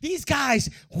 These guys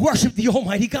worship the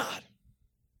Almighty God.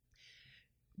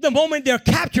 The moment they're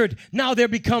captured, now they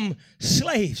become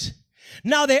slaves.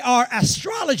 Now they are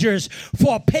astrologers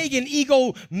for a pagan,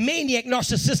 egomaniac,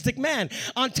 narcissistic man.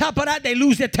 On top of that, they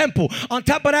lose their temple. On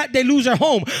top of that, they lose their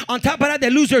home. On top of that, they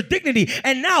lose their dignity.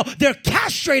 And now they're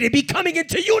castrated, becoming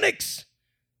into eunuchs.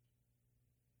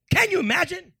 Can you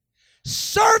imagine?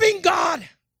 Serving God,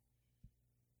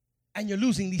 and you're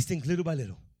losing these things little by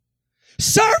little.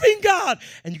 Serving God,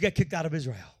 and you get kicked out of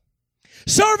Israel.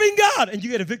 Serving God, and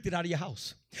you get evicted out of your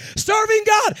house. Serving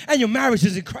God, and your marriage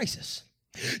is in crisis.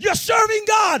 You're serving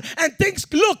God, and things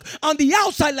look on the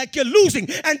outside like you're losing,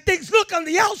 and things look on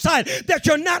the outside that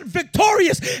you're not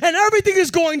victorious, and everything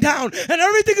is going down, and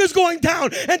everything is going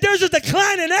down, and there's a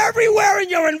decline in everywhere in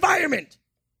your environment.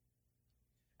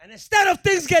 And instead of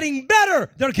things getting better,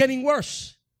 they're getting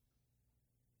worse.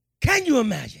 Can you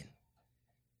imagine?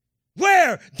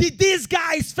 Where did these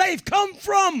guys' faith come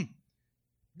from?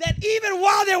 That even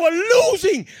while they were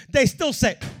losing, they still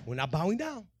said, we're not bowing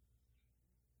down.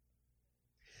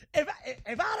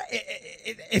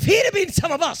 If he'd have been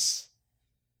some of us,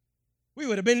 we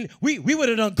would have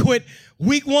done quit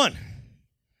week 1.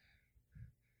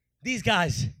 These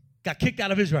guys got kicked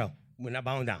out of Israel. We're not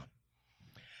bowing down.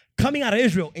 Coming out of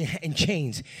Israel in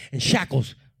chains and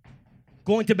shackles,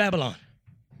 going to Babylon.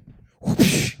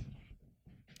 Whoosh.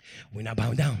 We're not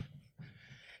bowing down.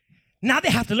 Now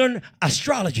they have to learn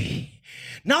astrology.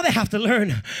 Now they have to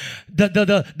learn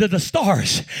the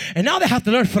stars. And now they have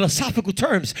to learn philosophical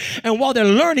terms. And while they're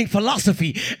learning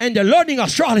philosophy and they're learning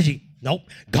astrology, nope,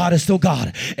 God is still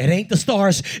God. It ain't the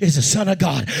stars, it's the Son of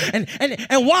God. And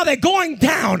while they're going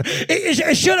down,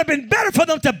 it should have been better for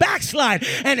them to backslide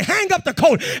and hang up the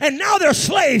coat. And now they're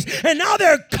slaves. And now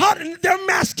they're cut, their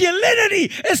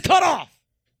masculinity is cut off.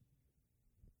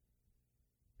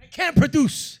 They can't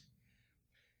produce.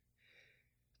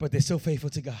 But they're still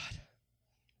faithful to God.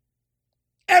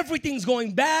 Everything's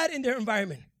going bad in their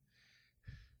environment.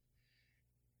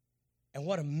 And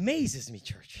what amazes me,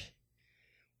 church,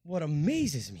 what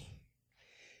amazes me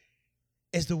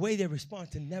is the way they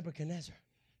respond to Nebuchadnezzar.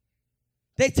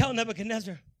 They tell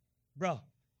Nebuchadnezzar, bro,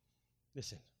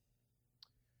 listen,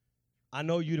 I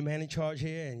know you the man in charge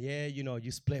here, and yeah, you know,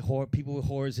 you split people with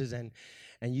horses, and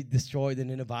you destroyed the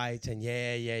Ninevites, and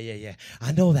yeah.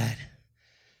 I know that.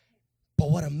 But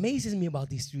what amazes me about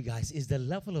these 3 guys is the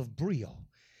level of brio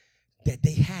that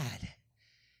they had,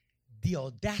 the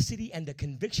audacity and the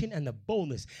conviction and the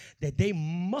boldness that they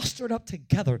mustered up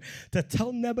together to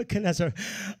tell Nebuchadnezzar,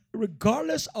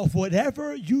 regardless of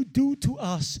whatever you do to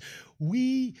us,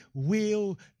 we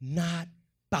will not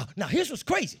bow. Now, here's what's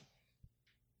crazy.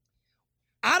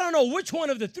 I don't know which one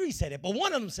of the 3 said it, but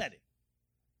one of them said it.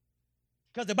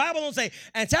 Because the Bible don't say,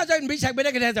 and Shadrach and Meshach and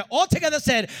Abednego all together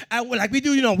said, like we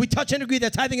do, you know, we touch and agree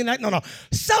that tithing and that. No.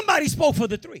 Somebody spoke for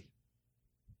the 3.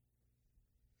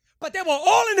 But they were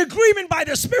all in agreement by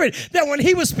the Spirit that when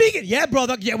he was speaking, yeah,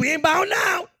 brother, yeah, we ain't bowing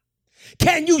down.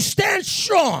 Can you stand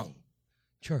strong,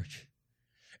 church,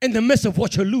 in the midst of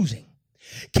what you're losing?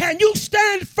 Can you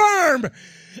stand firm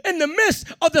in the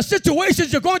midst of the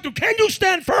situations you're going through? Can you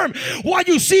stand firm while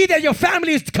you see that your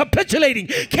family is capitulating?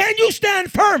 Can you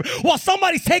stand firm while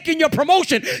somebody's taking your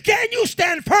promotion? Can you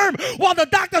stand firm while the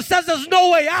doctor says there's no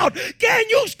way out? Can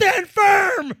you stand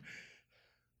firm?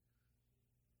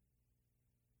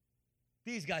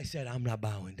 These guys said, I'm not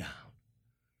bowing down.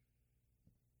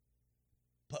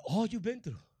 But all you've been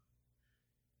through,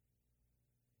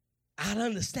 I don't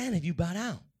understand if you bow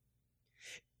down.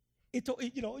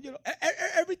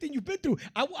 Everything you've been through,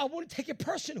 I want to take it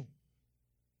personal.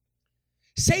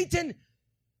 Satan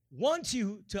wants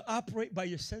you to operate by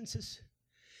your senses.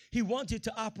 He wants you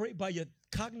to operate by your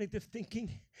cognitive thinking.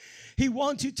 He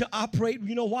wants you to operate,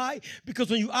 you know why? Because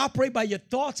when you operate by your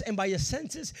thoughts and by your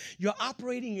senses, you're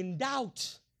operating in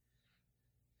doubt,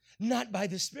 not by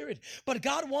the Spirit. But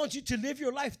God wants you to live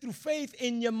your life through faith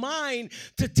in your mind,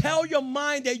 to tell your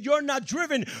mind that you're not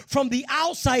driven from the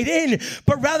outside in,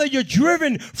 but rather you're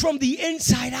driven from the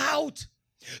inside out.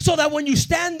 So that when you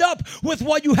stand up with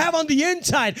what you have on the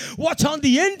inside, what's on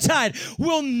the inside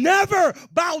will never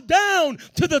bow down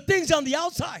to the things on the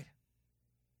outside.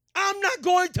 I'm not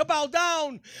going to bow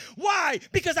down. Why?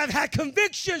 Because I've had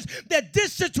convictions that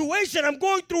this situation I'm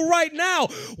going through right now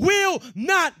will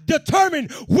not determine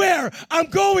where I'm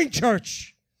going,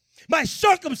 church. My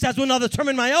circumstance will not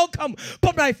determine my outcome,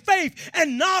 but my faith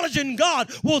and knowledge in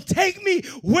God will take me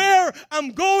where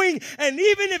I'm going. And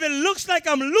even if it looks like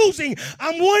I'm losing,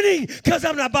 I'm winning because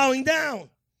I'm not bowing down.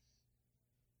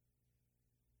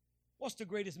 What's the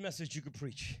greatest message you could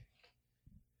preach?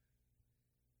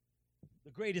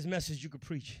 The greatest message you could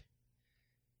preach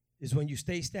is when you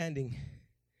stay standing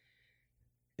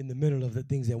in the middle of the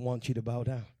things that want you to bow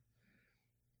down.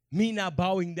 Me not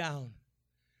bowing down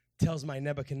tells my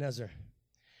Nebuchadnezzar,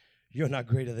 you're not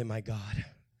greater than my God.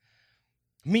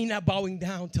 Me not bowing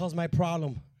down tells my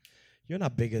problem, you're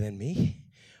not bigger than me.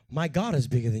 My God is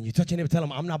bigger than you. Touch your neighbor, tell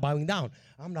him, I'm not bowing down.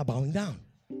 I'm not bowing down.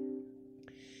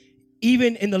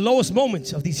 Even in the lowest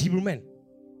moments of these Hebrew men,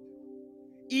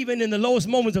 even in the lowest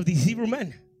moments of these Hebrew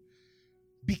men,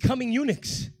 becoming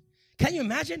eunuchs. Can you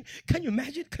imagine? Can you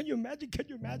imagine? Can you imagine? Can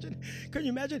you imagine? Can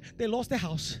you imagine? They lost their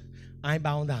house. I ain't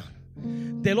bowing down.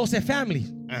 They lost their family.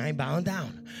 I ain't bowing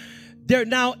down. They're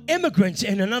now immigrants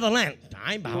in another land.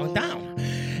 I ain't bowing down.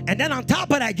 And then on top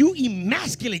of that, you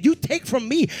emasculate. You take from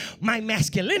me my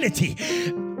masculinity.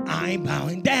 I'm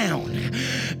bowing down.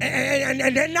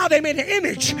 And then now they made an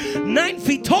image 9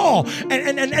 feet tall.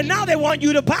 And now they want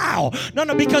you to bow. No,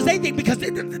 because they think,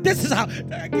 this is how,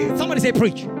 somebody say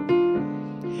preach.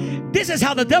 This is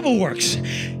how the devil works.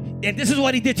 And this is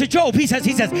what he did to Job. He says,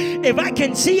 if I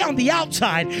can see on the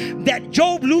outside that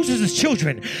Job loses his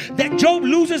children, that Job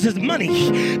loses his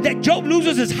money, that Job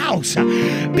loses his house,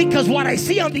 because what I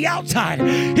see on the outside,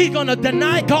 he's going to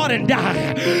deny God and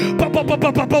die.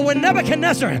 But when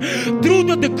Nebuchadnezzar threw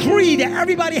the decree that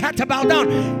everybody had to bow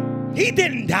down, he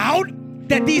didn't doubt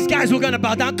that these guys were going to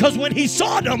bow down, because when he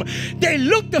saw them, they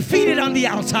looked defeated on the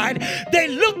outside. They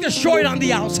looked destroyed on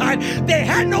the outside. They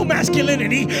had no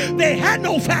masculinity. They had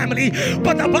no family.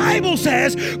 But the Bible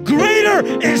says, greater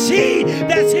is he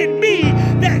that's in me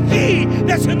than he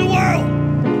that's in the world.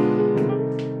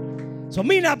 So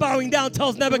me not bowing down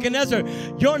tells Nebuchadnezzar,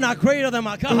 you're not greater than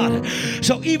my God.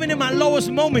 So even in my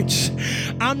lowest moments,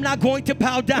 I'm not going to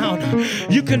bow down.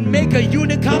 You can make a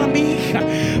eunuch out of me,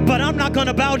 but I'm not going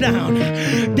to bow down.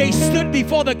 They stood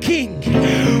before the king.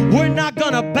 We're not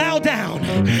going to bow down.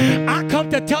 I come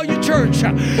to tell you, church,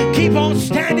 keep on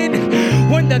standing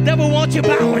when the devil wants you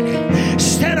bowing.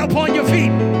 Stand up on your feet.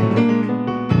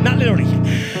 Not literally.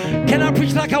 Can I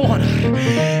preach like I want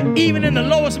to? Even in the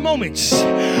lowest moments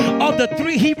of the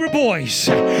 3 Hebrew boys,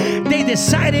 they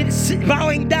decided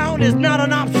bowing down is not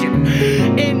an option.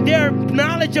 In their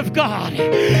knowledge of God,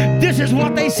 this is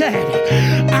what they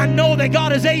said. I know that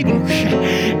God is able.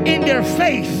 In their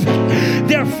faith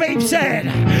said,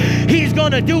 he's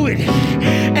going to do it.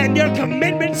 And their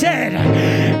commitment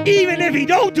said, even if he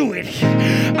don't do it,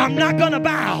 I'm not going to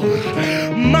bow.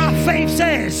 My faith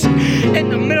says, in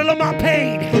the middle of my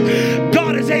pain,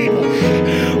 God is able.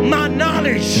 My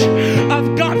knowledge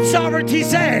of God's sovereignty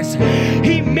says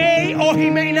he may or he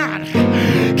may not.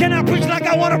 Can I preach like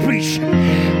I want to preach?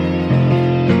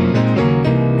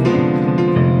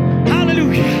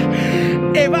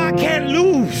 Hallelujah. If I can't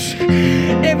lose,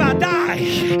 if I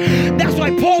die, that's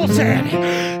why Paul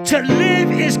said, to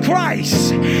live is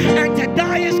Christ and to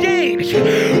die is gain.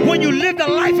 When you live the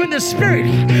life in the Spirit,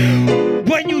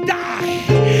 when you die,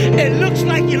 it looks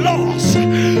like you lost,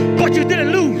 but you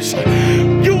didn't lose.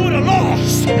 You would have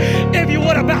lost if you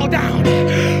would have bowed down.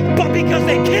 But because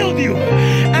they killed you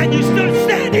and you stood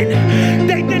standing,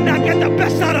 they did not get the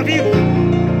best out of you.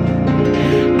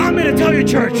 I'm here to tell you,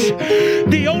 church,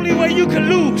 the only way you can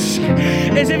lose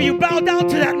is if you bow down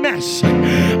to that mess.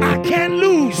 I can't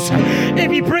lose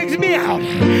if he brings me out,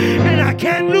 and I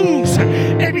can't lose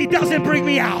if he doesn't bring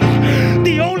me out.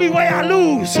 The only way I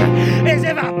lose is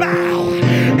if I bow,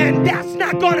 and that's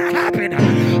not going to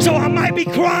happen. So I might be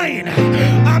crying,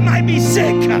 I might be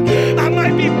sick, I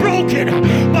might be broken,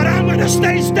 but I'm going to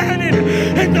stay standing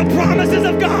in the promises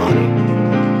of God.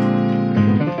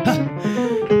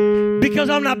 Because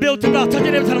I'm not built to bow. Touch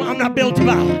your neighbor, tell them, I'm not built to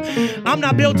bow. I'm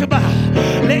not built to bow.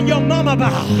 Let your mama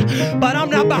bow, but I'm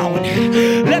not bowing.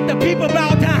 Let the people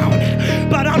bow down,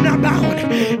 but I'm not bowing.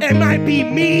 It might be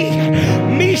me,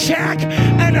 Meshach,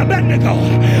 and Abednego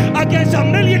against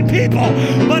 1 million people,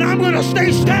 but I'm going to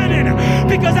stay standing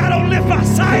because I don't live by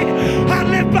sight. I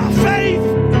live by faith.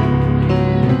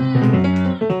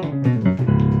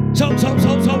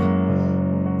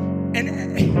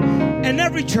 And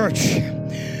every church,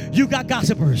 you got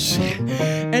gossipers.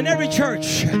 In every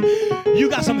church, you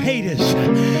got some haters.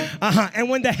 And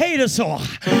when the haters saw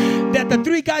that the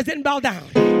 3 guys didn't bow down,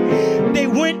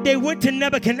 They went to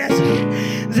Nebuchadnezzar.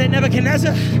 They said,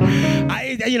 Nebuchadnezzar,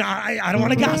 I don't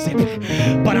want to gossip,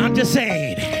 but I'm just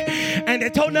saying. And they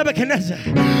told Nebuchadnezzar,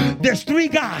 there's 3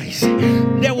 guys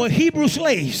that were Hebrew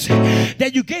slaves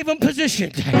that you gave them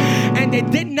positions, and they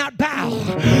did not bow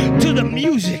to the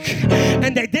music,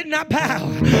 and they did not bow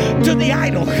to the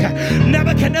idol.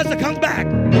 Nebuchadnezzar comes back.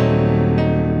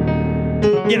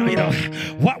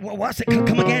 What's it?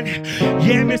 Come again?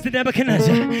 Yeah, Mr.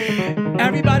 Nebuchadnezzar.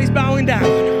 Everybody's bowing down.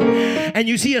 And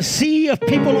you see a sea of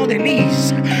people on their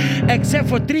knees, except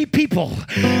for 3 people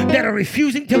that are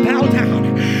refusing to bow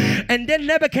down. And then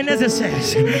Nebuchadnezzar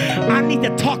says, I need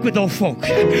to talk with those folk.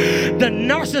 The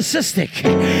narcissistic,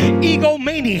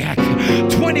 egomaniac,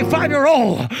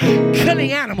 25-year-old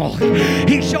killing animal.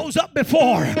 He shows up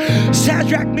before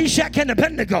Shadrach, Meshach, and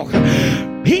Abednego.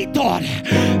 He thought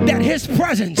that his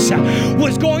presence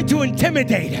was going to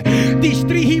intimidate these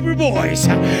 3 Hebrew boys.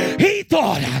 He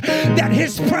thought that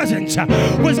his presence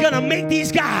was going to make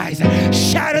these guys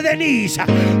shatter their knees.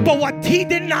 But what he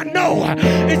did not know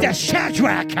is that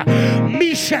Shadrach,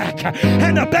 Meshach,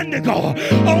 and Abednego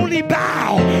only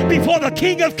bow before the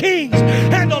King of Kings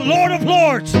and the Lord of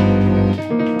Lords.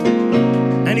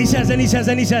 And he says,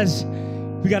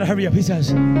 we got to hurry up. He says,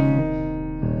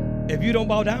 if you don't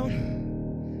bow down,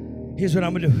 here's what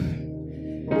I'm gonna do.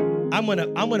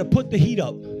 I'm gonna put the heat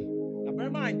up. Now bear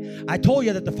in mind, I told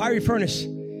you that the fiery furnace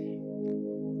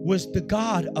was the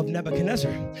God of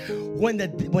Nebuchadnezzar. When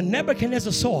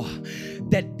Nebuchadnezzar saw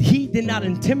that he did not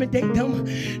intimidate them,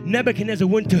 Nebuchadnezzar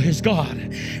went to his God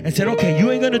and said, okay, you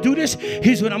ain't gonna do this.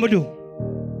 Here's what I'm gonna do.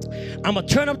 I'm going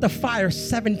to turn up the fire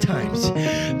 7 times.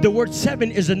 The word 7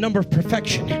 is a number of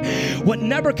perfection. What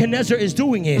Nebuchadnezzar is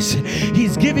doing is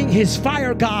he's giving his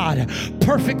fire God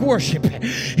perfect worship.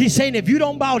 He's saying, if you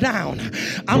don't bow down,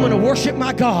 I'm going to worship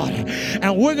my God.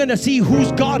 And we're going to see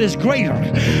whose God is greater.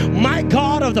 My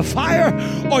God of the fire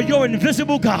or your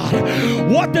invisible God.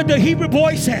 What did the Hebrew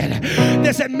boys say?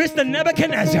 They said, Mr.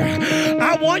 Nebuchadnezzar,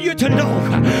 I want you to know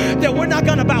that we're not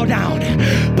going to bow down.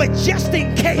 But just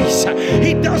in case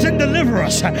he doesn't deliver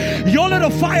us, your little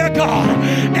fire God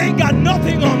ain't got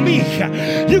nothing on me.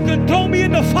 You can throw me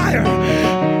in the fire.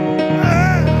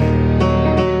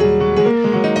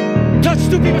 Touch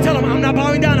 2 people, tell them, I'm not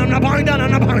bowing down, I'm not bowing down,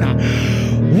 I'm not bowing down.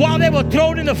 While they were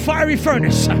thrown in the fiery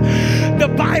furnace,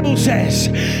 the Bible says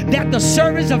that the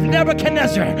servants of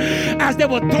Nebuchadnezzar, as they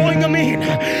were throwing them in,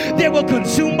 they were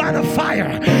consumed by the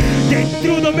fire. They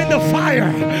threw them in the fire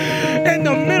in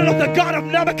the middle of the God of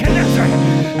Nebuchadnezzar.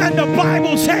 And the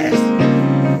Bible says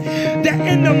that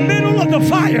in the middle of the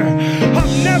fire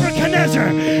of Nebuchadnezzar,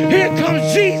 here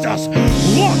comes Jesus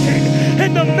walking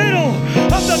in the middle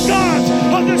of the gods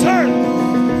of this earth.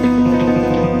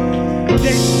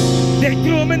 They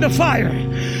threw him in the fire,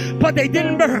 but they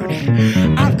didn't burn.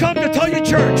 I've come to tell you,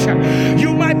 church,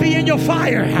 you might be in your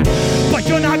fire, but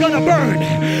you're not going to burn.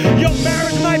 Your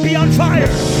marriage might be on fire,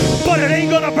 but it ain't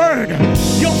going to burn.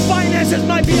 Your finances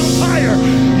might be on fire.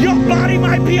 Your body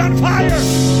might be on fire,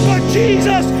 but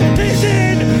Jesus is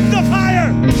in the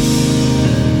fire.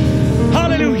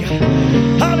 Hallelujah.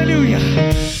 Hallelujah.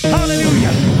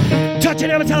 Hallelujah. Touch it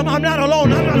and tell them, I'm not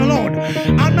alone. I'm not alone.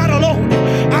 I'm not alone.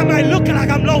 I might look like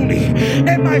I'm lonely.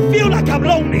 It might feel like I'm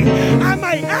lonely. I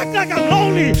might act like I'm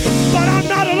lonely, but I'm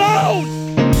not alone.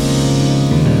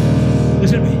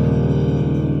 Listen to me.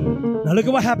 Now look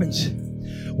at what happens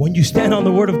when you stand on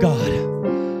the word of God.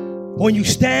 When you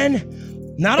stand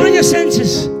not on your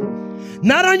senses,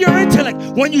 not on your intellect.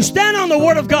 When you stand on the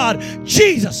word of God,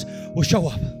 Jesus will show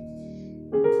up.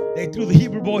 They threw the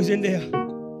Hebrew boys in there.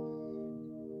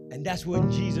 And that's when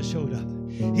Jesus showed up.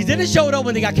 He didn't show up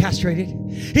when they got castrated.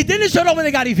 He didn't show up when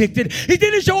they got evicted. He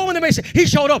didn't show up when they made. He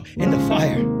showed up in the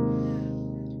fire.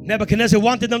 Nebuchadnezzar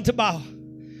wanted them to bow,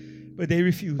 but they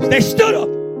refused. They stood up.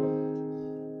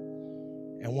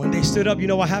 And when they stood up, you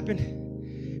know what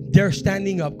happened? Their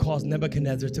standing up caused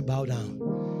Nebuchadnezzar to bow down.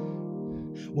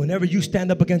 Whenever you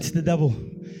stand up against the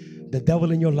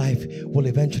devil in your life will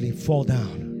eventually fall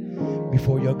down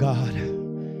before your God.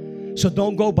 So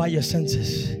don't go by your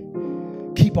senses.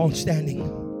 Keep on standing.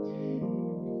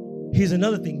 Here's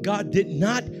another thing. God did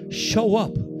not show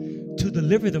up to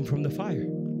deliver them from the fire.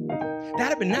 That'd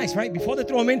have been nice, right? Before they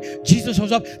throw him in, Jesus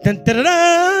shows up. Dun, dun, dun,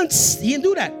 dun. He didn't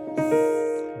do that.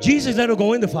 Jesus let him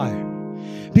go in the fire.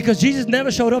 Because Jesus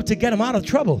never showed up to get him out of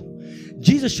trouble.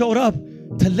 Jesus showed up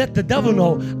to let the devil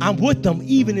know I'm with them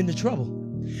even in the trouble.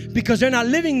 Because they're not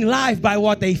living life by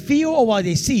what they feel or what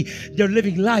they see. They're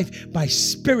living life by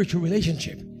spiritual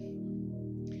relationship.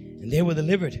 And they were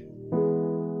delivered.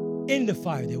 In the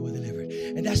fire they were delivered.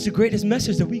 And that's the greatest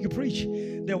message that we could preach.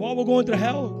 That while we're going through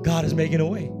hell, God is making a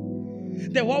way.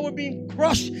 that while we're being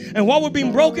crushed and while we're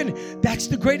being broken, that's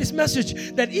the greatest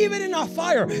message, that even in our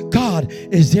fire, God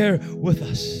is there with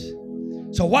us.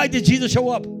 So why did Jesus show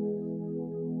up?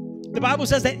 The Bible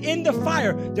says that in the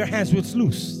fire, their hands were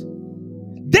loose.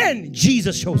 Then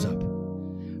Jesus shows up.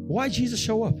 Why Jesus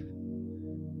show up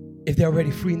if they're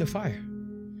already free in the fire?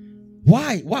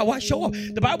 Why show up?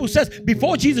 The Bible says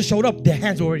before Jesus showed up, their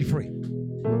hands were already free.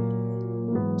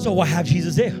 So why have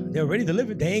Jesus there? They're already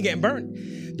delivered. They ain't getting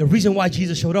burned. The reason why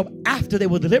Jesus showed up after they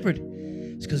were delivered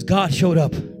is because God showed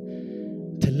up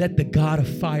to let the God of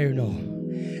fire know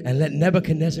and let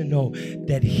Nebuchadnezzar know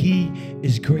that he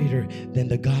is greater than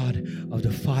the God of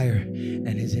the fire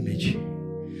and his image.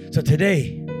 So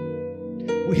today,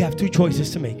 we have two choices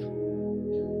to make.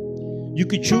 You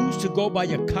could choose to go by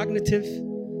your cognitive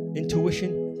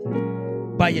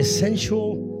intuition, by your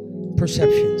sensual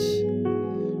perceptions,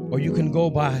 or you can go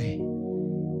by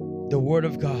the Word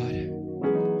of God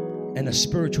and a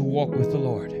spiritual walk with the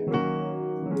Lord.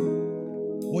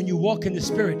 When you walk in the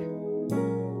Spirit,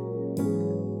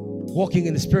 walking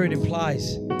in the Spirit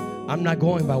implies I'm not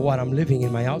going by what I'm living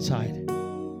in my outside.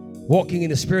 Walking in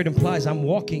the Spirit implies I'm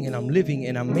walking and I'm living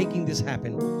and I'm making this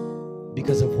happen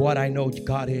because of what I know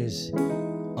God is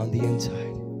on the inside.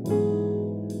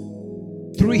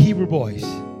 3 Hebrew boys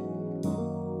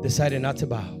decided not to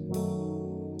bow.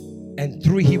 And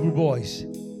 3 Hebrew boys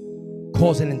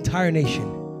caused an entire nation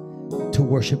to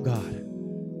worship God.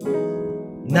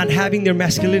 Not having their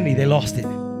masculinity, they lost it.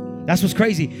 That's what's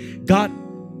crazy. God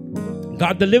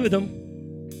delivered them,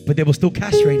 but they were still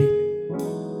castrated.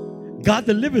 God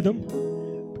delivered them,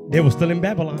 they were still in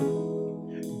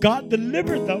Babylon. God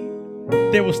delivered them,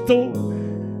 they were still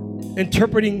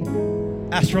interpreting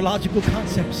astrological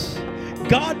concepts.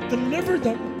 God delivered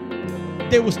them,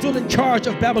 they were still in charge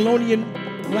of Babylonian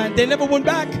land. They never went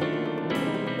back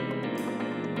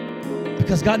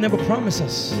because God never promised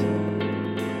us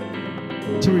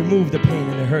to remove the pain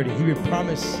and the hurting. He would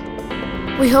promise.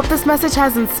 We hope this message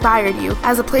has inspired you.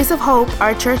 As a place of hope,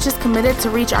 our church is committed to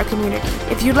reach our community.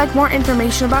 If you'd like more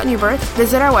information about New Birth,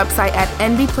 visit our website at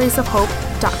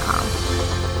nbplaceofhope.com.